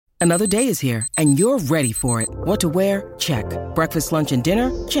Another day is here, and you're ready for it. What to wear? Check. Breakfast, lunch, and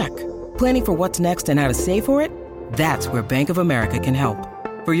dinner? Check. Planning for what's next and how to save for it? That's where Bank of America can help.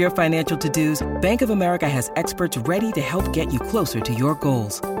 For your financial to-dos, Bank of America has experts ready to help get you closer to your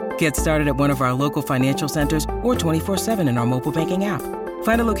goals. Get started at one of our local financial centers or 24/7 in our mobile banking app.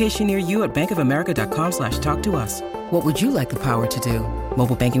 Find a location near you at bankofamerica.com/talktous. What would you like the power to do?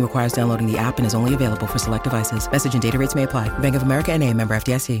 Mobile banking requires downloading the app and is only available for select devices. Message and data rates may apply. Bank of America N.A., member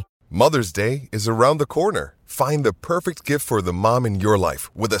FDIC. Mother's Day is around the corner. Find the perfect gift for the mom in your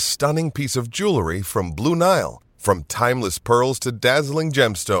life with a stunning piece of jewelry from Blue Nile. From timeless pearls to dazzling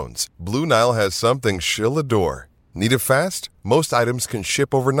gemstones, Blue Nile has something she'll adore. Need it fast? Most items can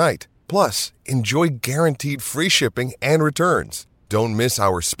ship overnight. Plus, enjoy guaranteed free shipping and returns. Don't miss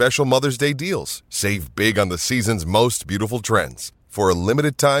our special Mother's Day deals. Save big on the season's most beautiful trends. For a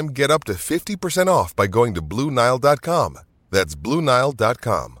limited time, get up to 50% off by going to BlueNile.com. That's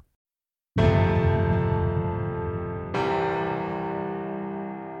BlueNile.com.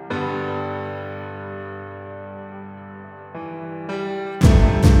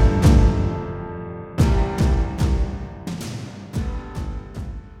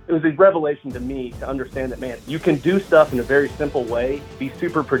 It was a revelation to me to understand that, man, you can do stuff in a very simple way, be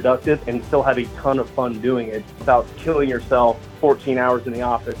super productive, and still have a ton of fun doing it without killing yourself 14 hours in the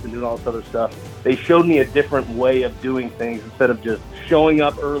office and doing all this other stuff. They showed me a different way of doing things instead of just showing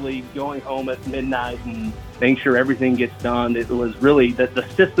up early, going home at midnight, and making sure everything gets done. It was really the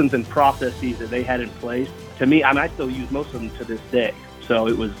systems and processes that they had in place. To me, I still use most of them to this day. So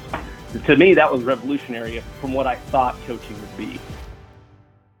it was, to me, that was revolutionary from what I thought coaching would be.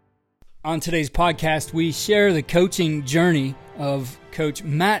 On today's podcast, we share the coaching journey of Coach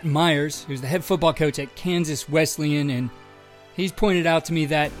Matt Myers, who's the head football coach at Kansas Wesleyan, and he's pointed out to me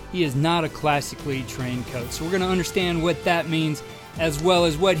that he is not a classically trained coach. So we're going to understand what that means, as well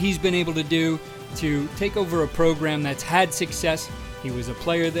as what he's been able to do to take over a program that's had success. He was a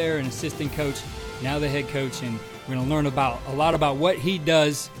player there, an assistant coach, now the head coach, and we're going to learn a lot about what he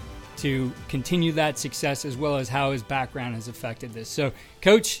does to continue that success, as well as how his background has affected this. So,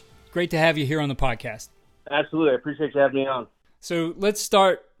 Coach, great to have you here on the podcast. Absolutely. I appreciate you having me on. So let's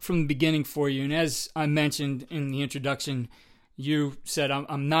start from the beginning for you. And as I mentioned in the introduction, you said,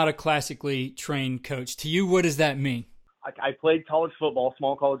 I'm not a classically trained coach. To you, what does that mean? I played college football,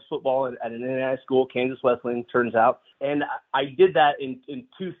 small college football at an NAIA school, Kansas Wesleyan, turns out. And I did that in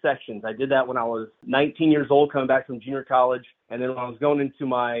two sections. I did that when I was 19 years old, coming back from junior college. And then when I was going into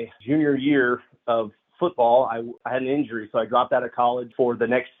my junior year of football, I had an injury, so I dropped out of college for the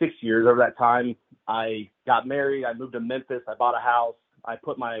next 6 years. Over that time, I got married, I moved to Memphis, I bought a house, I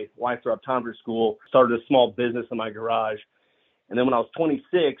put my wife through optometry school, started a small business in my garage. And then when I was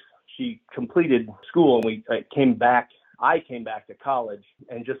 26, she completed school, and I came back to college.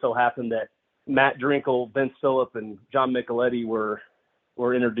 And just so happened that Matt Drinkle, Vince Phillip, and John Micheletti were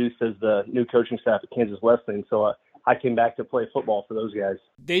introduced as the new coaching staff at Kansas Wesleyan. So I came back to play football for those guys.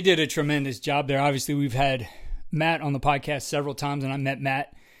 They did a tremendous job there. Obviously, we've had Matt on the podcast several times, and I met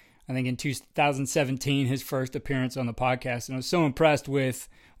Matt, I think, in 2017, his first appearance on the podcast. And I was so impressed with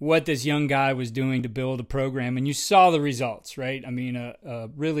what this young guy was doing to build a program. And you saw the results, right? I mean,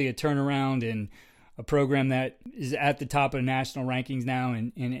 really a turnaround in a program that is at the top of the national rankings now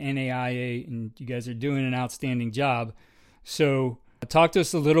in NAIA, and you guys are doing an outstanding job. So talk to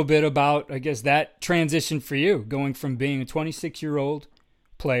us a little bit about, I guess, that transition for you, going from being a 26-year-old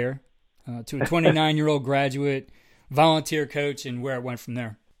player to a 29-year-old graduate, volunteer coach, and where it went from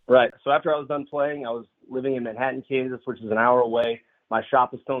there. Right. So after I was done playing, I was living in Manhattan, Kansas, which is an hour away. My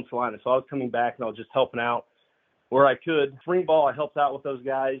shop is still in Salina. So I was coming back, and I was just helping out where I could. Spring ball, I helped out with those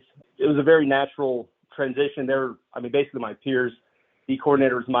guys. It was a very natural transition. They're, basically my peers. The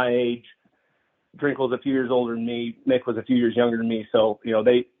coordinator's my age. Drinkle's a few years older than me. Mick was a few years younger than me. So,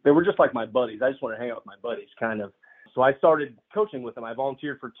 they were just like my buddies. I just wanted to hang out with my buddies, kind of. So I started coaching with them. I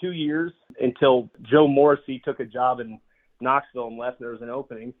volunteered for 2 years until Joe Morrissey took a job in Knoxville and left. There was an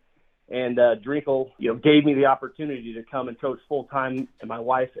opening. And Drinkle, gave me the opportunity to come and coach full-time. And my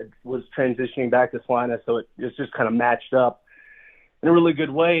wife was transitioning back to Salina, so it just kind of matched up in a really good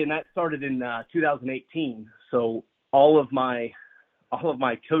way. And that started in 2018. So all of my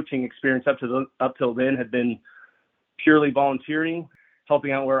coaching experience up till then had been purely volunteering,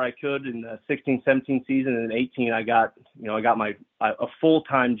 helping out where I could. In the 16-17 season, and in 18, I got a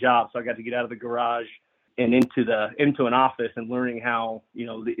full-time job. So I got to get out of the garage and into an office and learning how,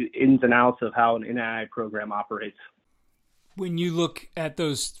 the ins and outs of how an NII program operates. When you look at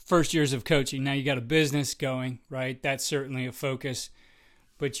those first years of coaching, now you got a business going, right? That's certainly a focus.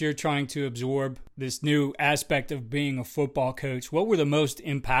 but you're trying to absorb this new aspect of being a football coach. What were the most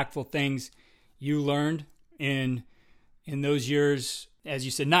impactful things you learned in those years? As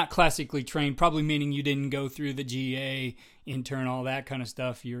you said, not classically trained, probably meaning you didn't go through the GA, intern, all that kind of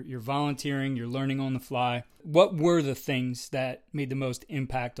stuff. You're volunteering, you're learning on the fly. What were the things that made the most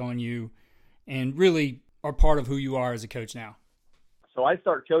impact on you and really are part of who you are as a coach now? So I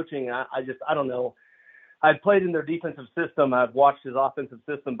start coaching, I don't know. I've played in their defensive system. I've watched his offensive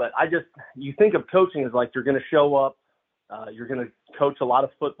system, but you think of coaching as like you're going to show up, you're going to coach a lot of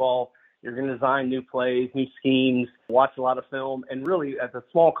football, you're going to design new plays, new schemes, watch a lot of film, and really at the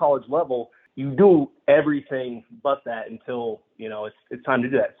small college level, you do everything but that until, it's time to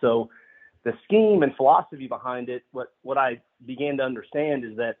do that. So the scheme and philosophy behind it, what I began to understand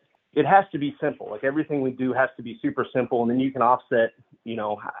is that it has to be simple. Like everything we do has to be super simple, and then you can offset,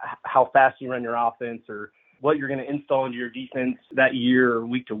 how fast you run your offense or what you're going to install into your defense that year or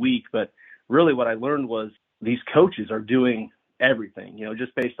week to week. But really what I learned was these coaches are doing everything,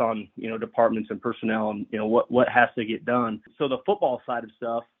 just based on, departments and personnel and, what has to get done. So the football side of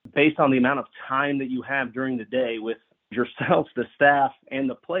stuff, based on the amount of time that you have during the day with yourself, the staff, and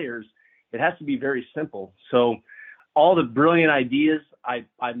the players, it has to be very simple. So all the brilliant ideas I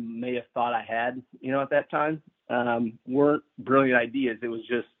may have thought I had, at that time, weren't brilliant ideas. It was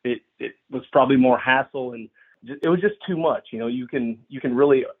just, it was probably more hassle, and it was just too much. You can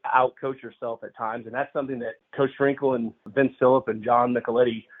really out-coach yourself at times. And that's something that Coach Drinkle and Vince Phillip and John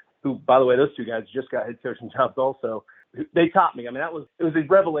Nicoletti, who, by the way, those two guys just got head coaching jobs also, they taught me. I mean, it was a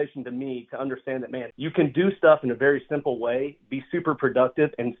revelation to me to understand that, man, you can do stuff in a very simple way, be super productive,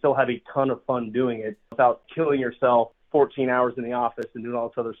 and still have a ton of fun doing it without killing yourself 14 hours in the office and doing all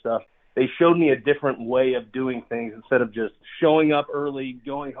this other stuff. They showed me a different way of doing things instead of just showing up early,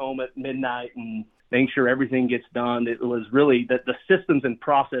 going home at midnight, and making sure everything gets done. It was really the systems and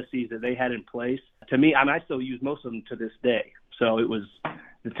processes that they had in place. To me, I still use most of them to this day. So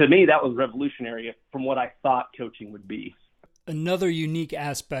to me, that was revolutionary from what I thought coaching would be. Another unique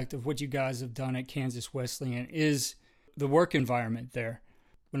aspect of what you guys have done at Kansas Wesleyan is the work environment there.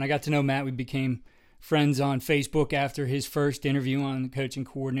 When I got to know Matt, we became friends on Facebook after his first interview on the Coaching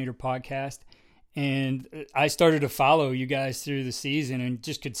Coordinator podcast. And I started to follow you guys through the season and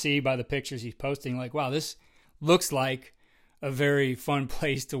just could see by the pictures he's posting, like, wow, this looks like a very fun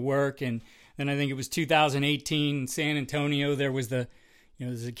place to work. And then I think it was 2018 San Antonio. There was the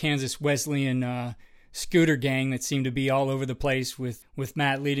Kansas Wesleyan scooter gang that seemed to be all over the place with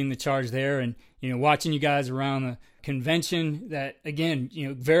Matt leading the charge there. And, watching you guys around the convention, that, again,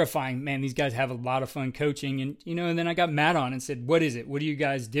 verifying, man, these guys have a lot of fun coaching. And, and then I got Matt on and said, what is it? What do you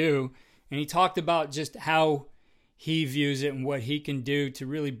guys do? And he talked about just how he views it and what he can do to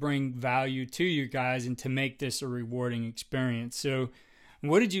really bring value to you guys and to make this a rewarding experience. So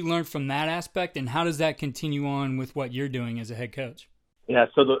what did you learn from that aspect, and how does that continue on with what you're doing as a head coach? Yeah,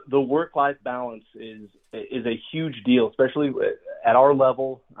 so the work-life balance is a huge deal, especially at our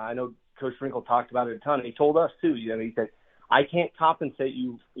level. I know Coach Drinkle talked about it a ton, and he told us too. He said, I can't compensate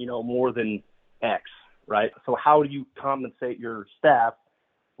you, more than X, right? So how do you compensate your staff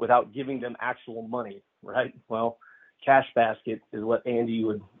without giving them actual money, right? Well, cash basket is what Andy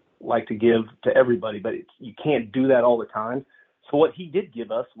would like to give to everybody, but you can't do that all the time. So what he did give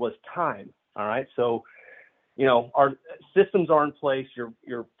us was time, all right? So, our systems are in place,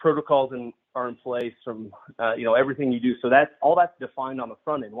 your protocols are in place from, everything you do. So that's defined on the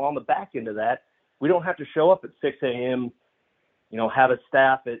front end. Well, on the back end of that, we don't have to show up at 6 a.m., have a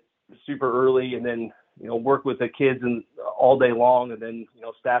staff at super early and then, work with the kids and all day long, and then,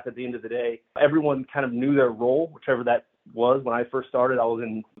 staff at the end of the day. Everyone kind of knew their role, whichever that was. When I first started, I was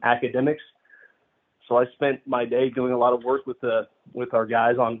in academics. So I spent my day doing a lot of work with our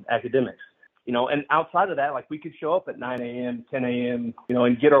guys on academics, and outside of that, like, we could show up at 9 a.m., 10 a.m.,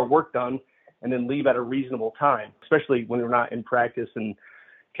 and get our work done and then leave at a reasonable time, especially when we're not in practice and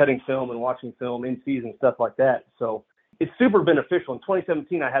cutting film and watching film in season, stuff like that. So it's super beneficial. In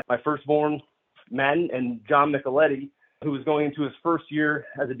 2017, I had my firstborn, Madden, and John Nicoletti, who was going into his first year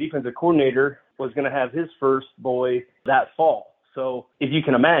as a defensive coordinator, was going to have his first boy that fall. So if you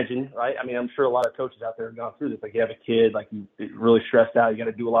can imagine, right? I mean, I'm sure a lot of coaches out there have gone through this. Like, you have a kid, like, you're really stressed out, you got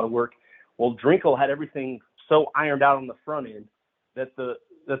to do a lot of work. Well, Drinkle had everything so ironed out on the front end that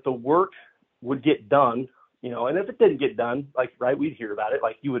the work would get done, and if it didn't get done, like, right, we'd hear about it,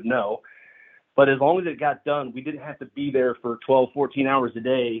 like, you would know. But as long as it got done, we didn't have to be there for 12, 14 hours a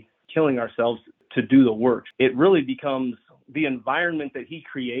day killing ourselves to do the work. It really becomes the environment that he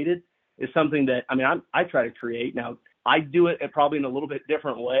created is something that, I try to create. Now, I do it probably in a little bit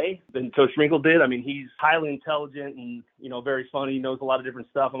different way than Coach Drinkle did. I mean, he's highly intelligent and, very funny. He knows a lot of different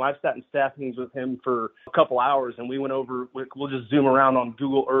stuff. And I've sat in staff meetings with him for a couple hours, and we went over, we'll just zoom around on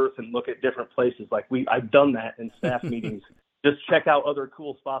Google Earth and look at different places. Like I've done that in staff meetings. Just check out other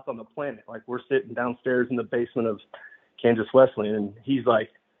cool spots on the planet. Like we're sitting downstairs in the basement of Kansas Wesleyan, and he's like,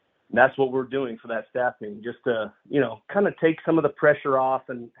 that's what we're doing for that staff meeting, just to, kind of take some of the pressure off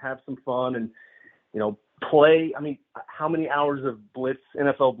and have some fun and, play. I mean, how many hours of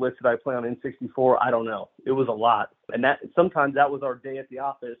NFL blitz did I play on N64? I don't know. It was a lot. And sometimes that was our day at the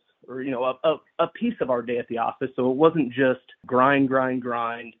office, or, a piece of our day at the office. So it wasn't just grind.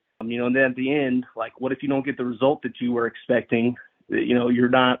 And then at the end, like, what if you don't get the result that you were expecting? You're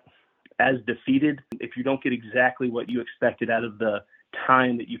not as defeated if you don't get exactly what you expected out of the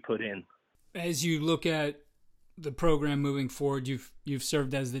time that you put in. As you look at the program moving forward, you've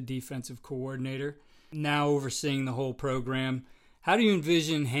served as the defensive coordinator, now overseeing the whole program. How do you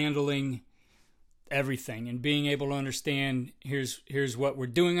envision handling everything and being able to understand here's what we're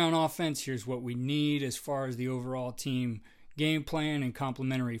doing on offense, here's what we need as far as the overall team game plan and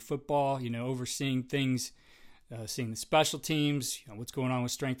complementary football, overseeing things, seeing the special teams, what's going on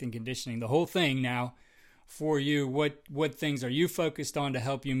with strength and conditioning, the whole thing now for you. What things are you focused on to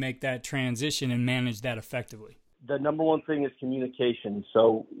help you make that transition and manage that effectively? The number one thing is communication.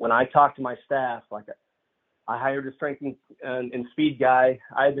 So when I talk to my staff, like I hired a strength and speed guy.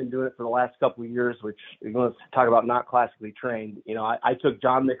 I've been doing it for the last couple of years, which you're going to talk about not classically trained. I took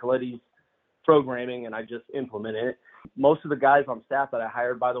John Micheletti's programming and I just implemented it. Most of the guys on staff that I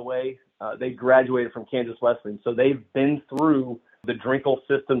hired, by the way, they graduated from Kansas Wesleyan. So they've been through the Drinkle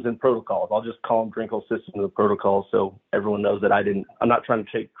systems and protocols. I'll just call them Drinkle systems and protocols so everyone knows that I'm not trying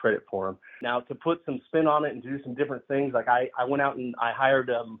to take credit for them. Now, to put some spin on it and do some different things, like I went out and I hired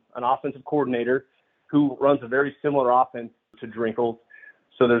an offensive coordinator who runs a very similar offense to Drinkle.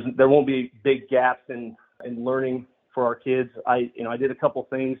 So there won't be big gaps in learning for our kids. I did a couple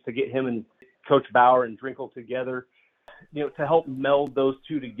things to get him and Coach Bauer and Drinkle together, to help meld those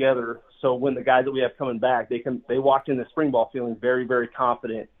two together. So when the guys that we have coming back, they walked in the spring ball feeling very, very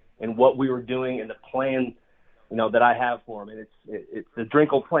confident in what we were doing and the plan, that I have for them. And it's the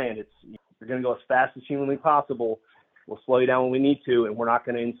Drinkle plan. You're going to go as fast as humanly possible. We'll slow you down when we need to, and we're not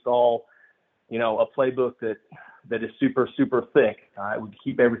going to install, a playbook that is super, super thick. I would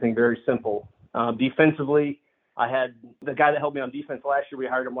keep everything very simple. Defensively, I had the guy that helped me on defense last year. We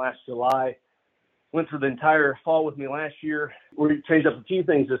hired him last July. Went through the entire fall with me last year. We changed up a few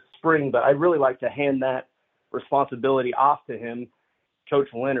things this spring, but I really like to hand that responsibility off to him. Coach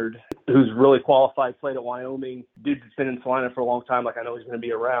Leonard, who's really qualified, played at Wyoming. Dude's been in Salina for a long time. Like, I know he's going to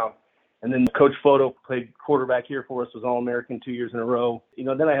be around. And then Coach Photo played quarterback here for us, was All-American 2 years in a row.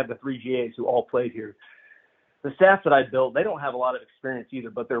 Then I have the 3 GAs who all played here. The staff that I built, they don't have a lot of experience either,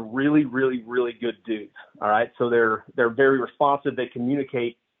 but they're really, really, really good dudes. All right. So they're very responsive. They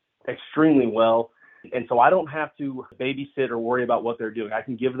communicate extremely well. And so I don't have to babysit or worry about what they're doing. I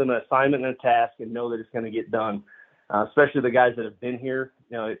can give them an assignment and a task and know that it's going to get done, especially the guys that have been here.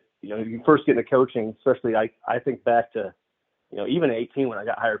 You first get into coaching, especially I think back to, even at 18 when I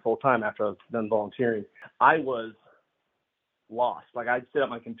got hired full-time after I was done volunteering, I was lost. Like, I'd sit at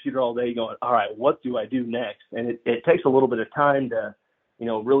my computer all day going, all right, what do I do next? And it takes a little bit of time to,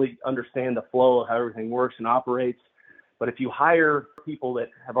 really understand the flow of how everything works and operates. But if you hire people that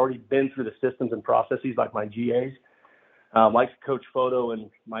have already been through the systems and processes, like my GAs, like Coach Photo and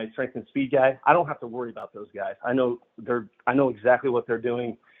my strength and speed guy, I don't have to worry about those guys. I know exactly what they're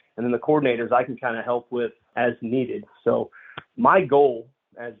doing. And then the coordinators I can kind of help with as needed. So my goal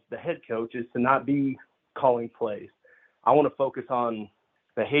as the head coach is to not be calling plays. I want to focus on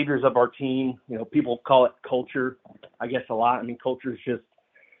behaviors of our team. People call it culture, I guess, a lot. I mean, culture is just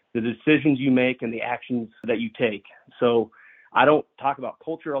the decisions you make and the actions that you take. So I don't talk about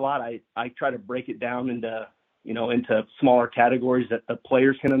culture a lot. I try to break it down into smaller categories that the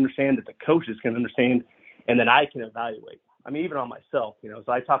players can understand, that the coaches can understand, and then I can evaluate. I mean, even on myself,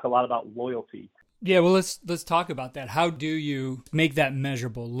 so I talk a lot about loyalty. Yeah, well, let's talk about that. How do you make that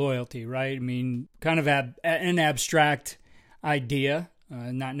measurable, loyalty, right? I mean, kind of an abstract idea,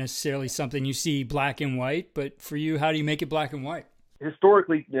 not necessarily something you see black and white, but for you, how do you make it black and white?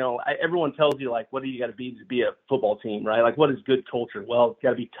 Historically, everyone tells you, like, what do you got to be a football team, right? Like, what is good culture? Well, it's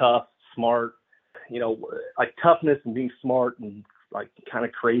got to be tough, smart, like toughness and being smart and like kind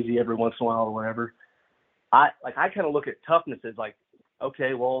of crazy every once in a while or whatever. I kind of look at toughness as like,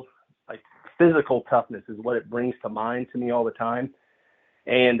 okay, well, like physical toughness is what it brings to mind to me all the time.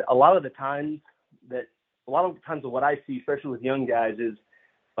 And a lot of the times of what I see, especially with young guys, is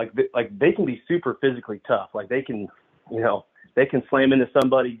like they can be super physically tough. Like they can they can slam into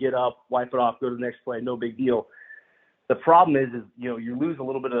somebody, get up, wipe it off, go to the next play, no big deal. The problem is you lose a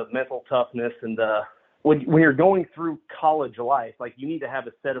little bit of mental toughness, and when you're going through college life, like, you need to have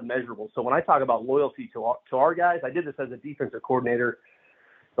a set of measurables. So when I talk about loyalty to our guys, I did this as a defensive coordinator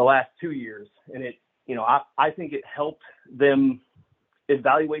the last 2 years, and I think it helped them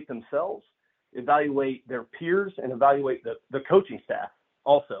evaluate themselves, evaluate their peers, and evaluate the coaching staff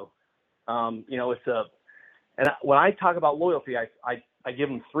also. When I talk about loyalty, I give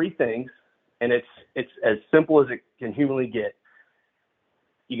them 3 things, and it's as simple as it can humanly get.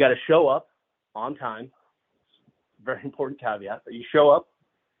 You got to show up on time. Very important caveat. But you show up,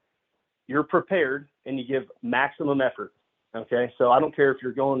 you're prepared, and you give maximum effort. Okay, so I don't care if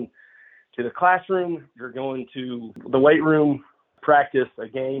you're going to the classroom, you're going to the weight room, practice, a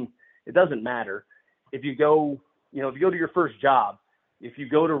game. It doesn't matter. If you go to your first job, if you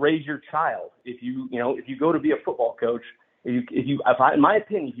go to raise your child, if you go to be a football coach, in my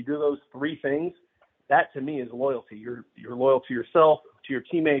opinion, if you do those 3 things, that to me is loyalty. You're loyal to yourself, to your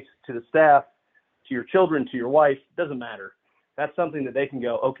teammates, to the staff, to your children, to your wife. It doesn't matter. That's something that they can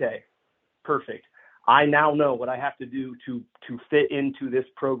go, okay, perfect. I now know what I have to do to fit into this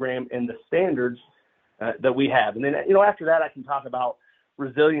program and the standards that we have. And then, after that, I can talk about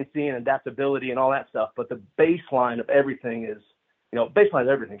resiliency and adaptability and all that stuff. But the baseline of everything is,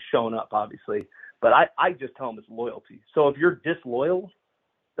 everything's showing up, obviously. But I just tell them it's loyalty. So if you're disloyal,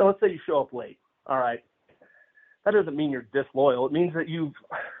 so let's say you show up late. All right. That doesn't mean you're disloyal. It means that you've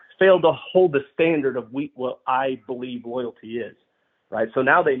failed to hold the standard of what I believe loyalty is, right? So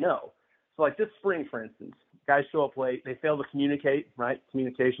now they know. So like this spring, for instance, guys show up late. They fail to communicate, right?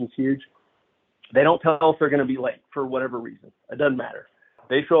 Communication's huge. They don't tell us they're going to be late for whatever reason. It doesn't matter.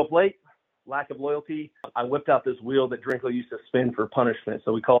 They show up late, lack of loyalty. I whipped out this wheel that Drinkle used to spin for punishment.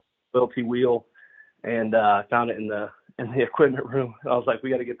 So we call it the loyalty wheel, and found it in the equipment room. I was like, we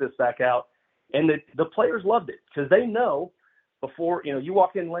got to get this back out. And the players loved it because they know before, you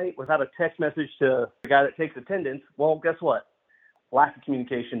walk in late without a text message to the guy that takes attendance. Well, guess what? Lack of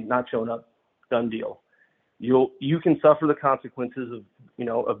communication, not showing up, done deal. You can suffer the consequences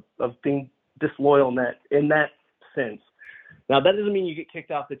of being disloyal in that sense. Now, that doesn't mean you get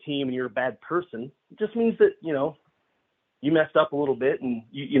kicked off the team and you're a bad person. It just means that, you messed up a little bit, and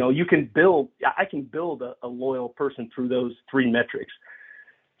I can build a loyal person through those 3 metrics.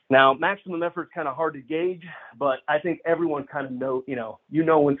 Now, maximum effort is kind of hard to gauge, but I think everyone kind of know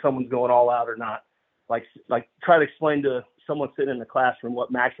when someone's going all out or not. Like try to explain to someone sitting in the classroom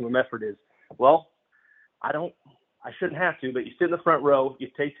what maximum effort is. Well, I shouldn't have to, but you sit in the front row, you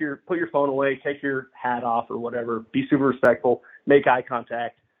put your phone away, take your hat off or whatever, be super respectful, make eye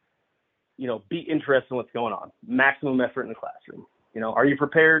contact, be interested in what's going on. Maximum effort in the classroom. Are you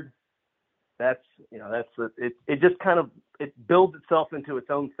prepared? It just kind of, it builds itself into its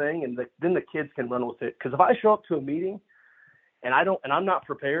own thing, and then the kids can run with it. Because if I show up to a meeting and I'm not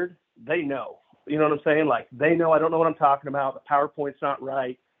prepared, they know. You know what I'm saying? Like, they know I don't know what I'm talking about. The PowerPoint's not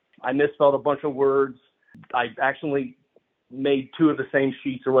right. I misspelled a bunch of words. I actually made 2 of the same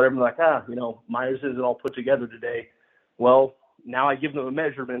sheets or whatever. Like, Myers isn't all put together today. Well, now I give them a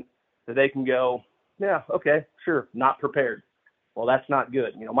measurement that they can go, yeah, okay, sure, not prepared. Well, that's not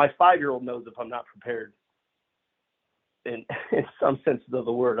good. My 5-year-old knows if I'm not prepared in some sense of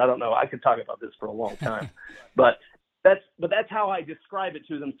the word. I don't know. I could talk about this for a long time, but that's how I describe it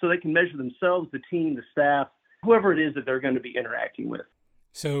to them, so they can measure themselves, the team, the staff, whoever it is that they're going to be interacting with.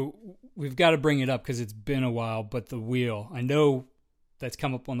 So we've got to bring it up because it's been a while, but the wheel, I know that's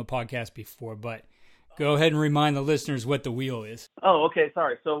come up on the podcast before, but go ahead and remind the listeners what the wheel is. Oh, okay.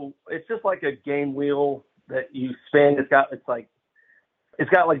 Sorry. So it's just like a game wheel that you spin. It's got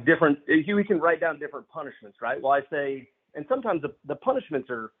like different, you can write down different punishments, right? Well, I say, and sometimes the punishments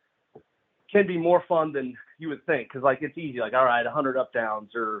can be more fun than you would think. Cause like, it's easy. Like, all right, 100 up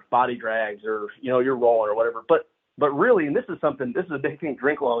downs or body drags or, you're rolling or whatever. But really, and this is a big thing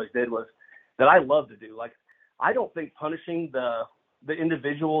Drinkle always did, was that I love to do. Like, I don't think punishing the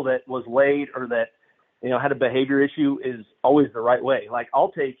individual that was late or that, had a behavior issue is always the right way. Like,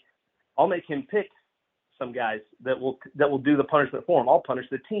 I'll make him pick some guys that will do the punishment for him. I'll punish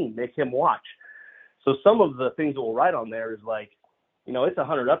the team, make him watch. So some of the things that we'll write on there is like, it's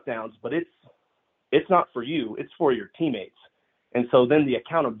 100 up downs, but it's not for you, it's for your teammates. And so then the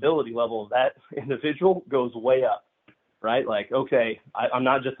accountability level of that individual goes way up, right? Like, okay, I'm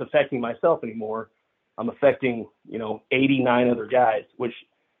not just affecting myself anymore. I'm affecting, 89 other guys, which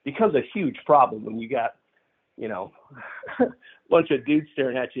becomes a huge problem when you got, a bunch of dudes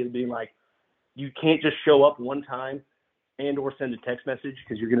staring at you and being like, you can't just show up one time and or send a text message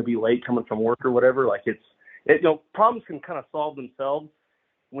because you're going to be late coming from work or whatever. Like, problems can kind of solve themselves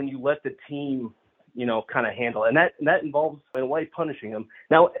when you let the team, kind of handle it. And that involves, in a way, punishing them.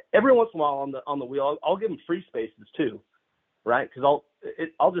 Now, every once in a while on the wheel, I'll give them free spaces too, right? Because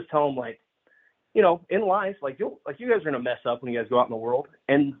I'll just tell them, like, in life, like you guys are going to mess up when you guys go out in the world.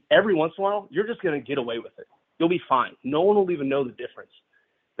 And every once in a while, you're just going to get away with it. You'll be fine. No one will even know the difference.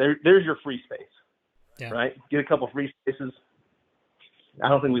 There's your free space, right? Get a couple free spaces. I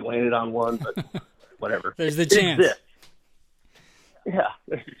don't think we landed on one, but whatever. There's the chance. Yeah,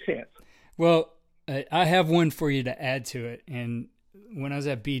 there's a chance. Well, I have one for you to add to it. And when I was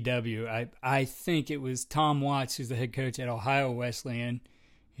at BW, I think it was Tom Watts, who's the head coach at Ohio Wesleyan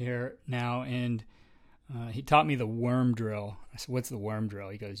here now, and he taught me the worm drill. I said, "What's the worm drill?"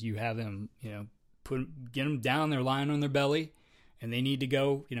 He goes, "You have them, get them down. They're lying on their belly, and they need to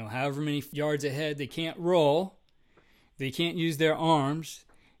go, however many yards ahead. They can't roll. They can't use their arms.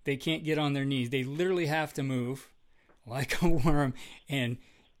 They can't get on their knees. They literally have to move like a worm, and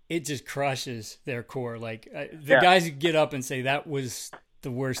it just crushes their core. Like the guys get up and say that was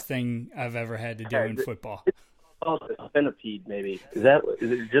the worst thing I've ever had to do in football." Oh, a centipede, maybe. Is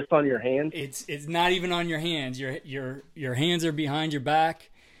it just on your hands? It's not even on your hands. Your hands are behind your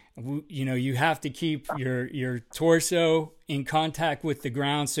back. You have to keep your torso in contact with the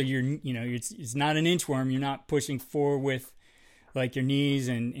ground, so it's not an inchworm. You're not pushing forward with like your knees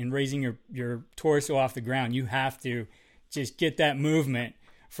and raising your torso off the ground. You have to just get that movement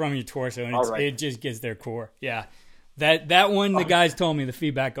from your torso, and it just gets their core. Yeah. That one, the guys told me the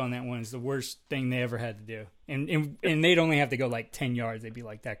feedback on that one is the worst thing they ever had to do. And they'd only have to go like 10 yards. They'd be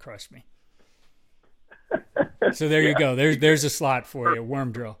like, that crushed me. So there you go. There's a slot for you,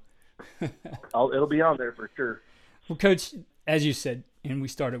 worm drill. It'll be on there for sure. Well, Coach, as you said, and we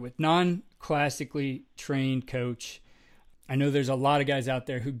started with non-classically trained coach, I know there's a lot of guys out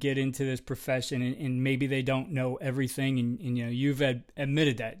there who get into this profession and maybe they don't know everything. And you've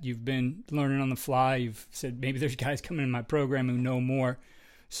admitted that. You've been learning on the fly. You've said maybe there's guys coming in my program who know more.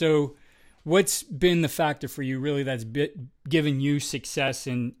 So what's been the factor for you really that's given you success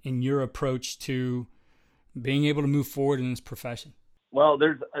in your approach to being able to move forward in this profession? Well,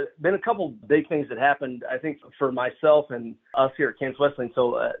 there's been a couple big things that happened, I think, for myself and us here at Kansas Wesleyan.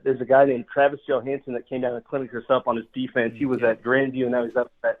 So there's a guy named Travis Johansson that came down and clinicked us up on his defense. He was at Grandview, and now he's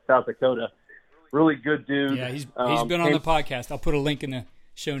up at South Dakota. Really good dude. Yeah, he's been on the podcast. I'll put a link in the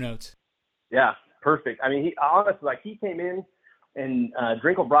show notes. Yeah, perfect. I mean, he honestly, he came in, and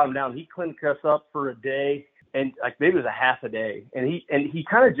Drinkle brought him down. He clinicked us up for a day, and maybe it was a half a day. And he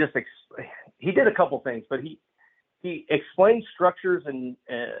kind of just he did a couple things, but he explained structures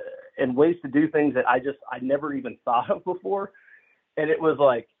and ways to do things that I never even thought of before. And it was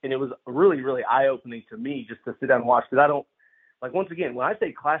really, really eye-opening to me just to sit down and watch. Because I don't, once again, when I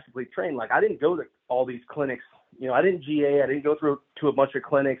say classically trained, I didn't go to all these clinics. I didn't GA. I didn't go through to a bunch of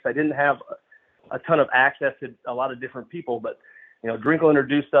clinics. I didn't have a ton of access to a lot of different people. But, Drinkle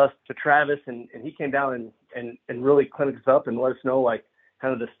introduced us to Travis, and he came down and really clinicked us up and let us know,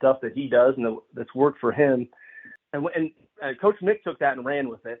 kind of the stuff that he does and that's worked for him. And Coach Mick took that and ran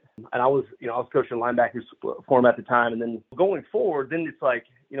with it. And I was coaching linebackers for him at the time. And then going forward, then it's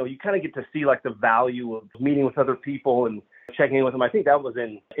you kind of get to see the value of meeting with other people and checking in with them. I think that was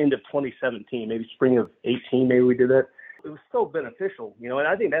in end of 2017, maybe spring of 18, maybe we did that. It was so beneficial, and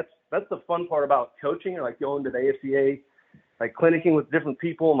I think that's the fun part about coaching or going to the AFCA, clinicking with different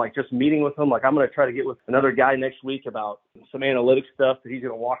people and just meeting with them. I'm going to try to get with another guy next week about some analytics stuff that he's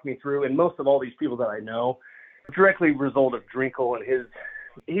going to walk me through. And most of all these people that I know, directly result of Drinkle and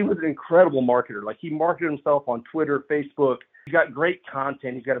he was an incredible marketer. He marketed himself on Twitter, Facebook. He's got great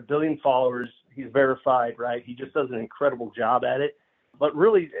content. He's got 1 billion followers. He's verified, right? He just does an incredible job at it. But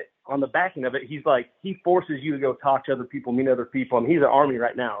really, on the back end of it, he forces you to go talk to other people, meet other people. I mean, he's an Army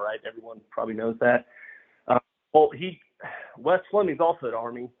right now, right? Everyone probably knows that. Wes Fleming's also at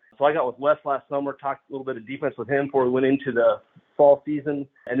Army. So I got with Wes last summer, talked a little bit of defense with him before we went into the fall season.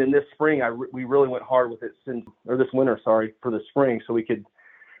 And then this spring, we really went hard with it this winter, for the spring, so we could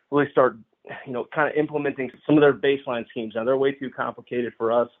really start, kind of implementing some of their baseline schemes. Now, they're way too complicated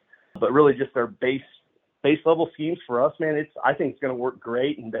for us, but really just their base level schemes for us, man, I think it's going to work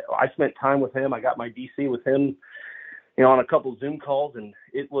great. And I spent time with him. I got my DC with him, on a couple of Zoom calls, and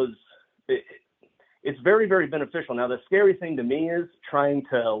it's very, very beneficial. Now, the scary thing to me is trying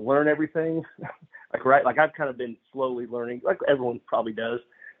to learn everything. I've kind of been slowly learning, like everyone probably does.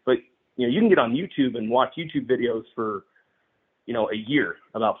 But, you can get on YouTube and watch YouTube videos for, a year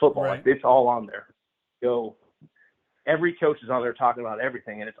about football. Right. It's all on there. Every coach is on there talking about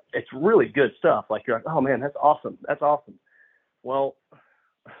everything, and it's really good stuff. You're like, oh, man, that's awesome. That's awesome. Well,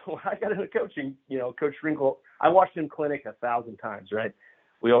 when I got into coaching, Coach Strinkle, I watched him clinic 1,000 times, right?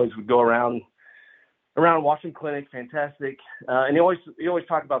 We always would go around watching clinic, fantastic. And he always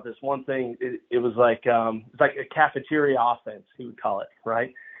talked about this one thing. It was like it's like a cafeteria offense, he would call it,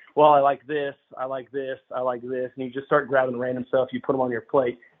 right? Well, I like this, I like this, I like this, and you just start grabbing random stuff. You put them on your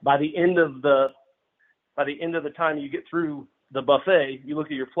plate. By the end of the time you get through the buffet, you look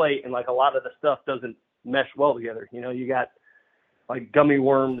at your plate, and like a lot of the stuff doesn't mesh well together. You got like gummy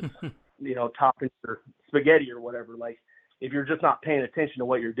worms, topping your spaghetti or whatever. Like if you're just not paying attention to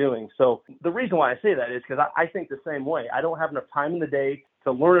what you're doing. So the reason why I say that is because I think the same way. I don't have enough time in the day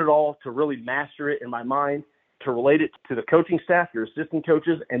to learn it all, to really master it in my mind, to relate it to the coaching staff, your assistant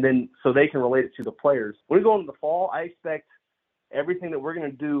coaches, and then so they can relate it to the players. When we go into the fall, I expect everything that we're going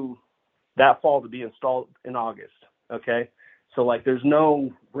to do that fall to be installed in August. Okay. So like there's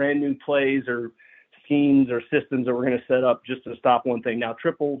no brand new plays or schemes or systems that we're going to set up just to stop one thing. Now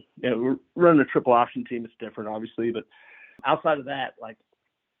we're running a triple option team. It's different obviously, but outside of that, like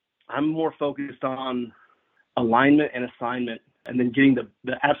I'm more focused on alignment and assignment and then getting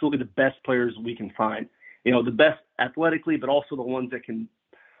the absolutely the best players we can find, the best athletically, but also the ones that can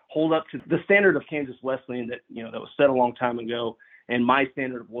hold up to the standard of Kansas Wesleyan that was set a long time ago and my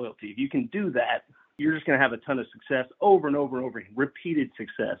standard of loyalty. If you can do that, you're just going to have a ton of success over and over and over, repeated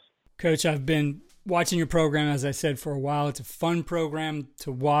success. Coach, I've been watching your program, as I said, for a while. It's a fun program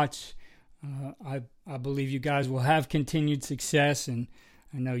to watch. I believe you guys will have continued success, and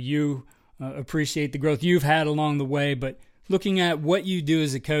I know you appreciate the growth you've had along the way. But looking at what you do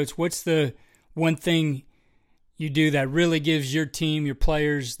as a coach, what's the one thing you do that really gives your team, your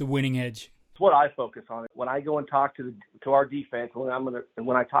players, the winning edge? It's what I focus on. When I go and talk to our defense,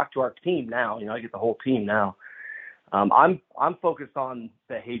 when I talk to our team now, I get the whole team now. I'm focused on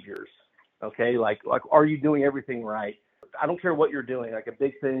behaviors. Okay, like are you doing everything right? I don't care what you're doing. Like a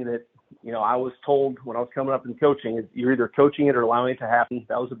big thing that I was told when I was coming up in coaching is you're either coaching it or allowing it to happen.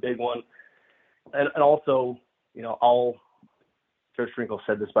 That was a big one. And also, Coach Strinkle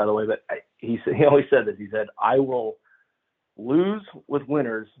said this, by the way, but he always said this. He said, I will lose with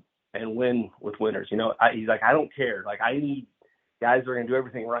winners and win with winners. He's like, I don't care. Like I need guys that are going to do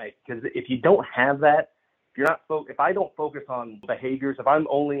everything right. Because if you don't have that, if I don't focus on behaviors, if I'm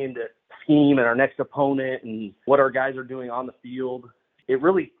only into scheme and our next opponent and what our guys are doing on the field, it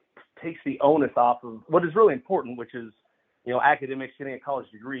really takes the onus off of what is really important, which is, academics, getting a college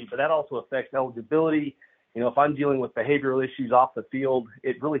degree, but that also affects eligibility. If I'm dealing with behavioral issues off the field,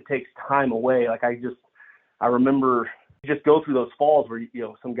 it really takes time away. Like I remember you just go through those falls where,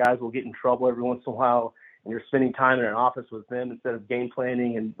 some guys will get in trouble every once in a while and you're spending time in an office with them instead of game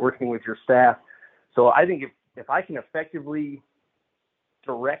planning and working with your staff. So I think if I can effectively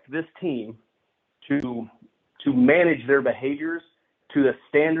direct this team to manage their behaviors to the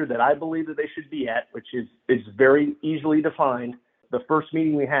standard that I believe that they should be at, which is very easily defined. The first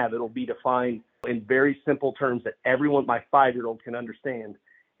meeting we have, it'll be defined in very simple terms that everyone, my 5-year-old, can understand.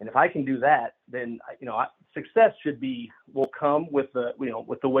 And if I can do that, then success will come with the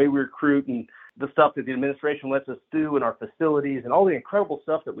way we recruit and the stuff that the administration lets us do in our facilities and all the incredible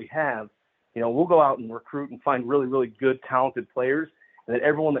stuff that we have. We'll go out and recruit and find really, really good, talented players, and that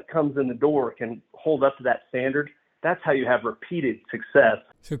everyone that comes in the door can hold up to that standard. That's how you have repeated success.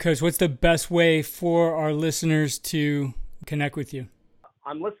 So, Coach, what's the best way for our listeners to connect with you?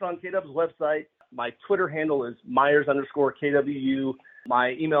 I'm listed on KW's website. My Twitter handle is Myers_KWU.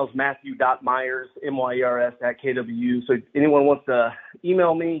 My email is Matthew.Myers, MYERS @KWU. So if anyone wants to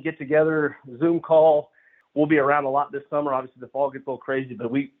email me, get together, Zoom call. We'll be around a lot this summer. Obviously, the fall gets a little crazy,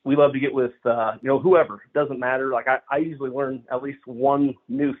 but we love to get with, whoever. It doesn't matter. Like I usually learn at least one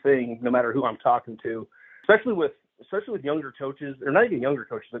new thing, no matter who I'm talking to, especially with younger coaches, or not even younger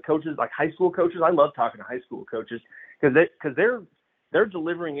coaches, but coaches like high school coaches. I love talking to high school coaches because they're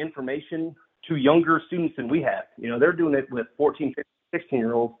delivering information to younger students than we have. They're doing it with 14, 15,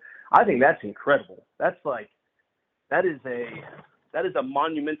 16-year-olds. I think that's incredible. That is a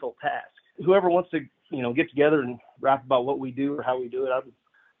monumental task. Whoever wants to, get together and rap about what we do or how we do it,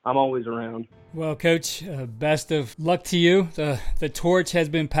 I'm always around. Well, Coach, best of luck to you. The torch has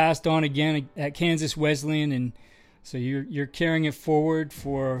been passed on again at Kansas Wesleyan, and so you're carrying it forward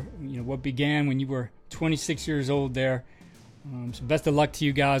for what began when you were 26 years old there. So best of luck to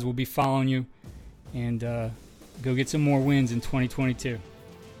you guys. We'll be following you, and go get some more wins in 2022.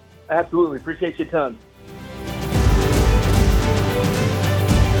 Absolutely. Appreciate you a ton.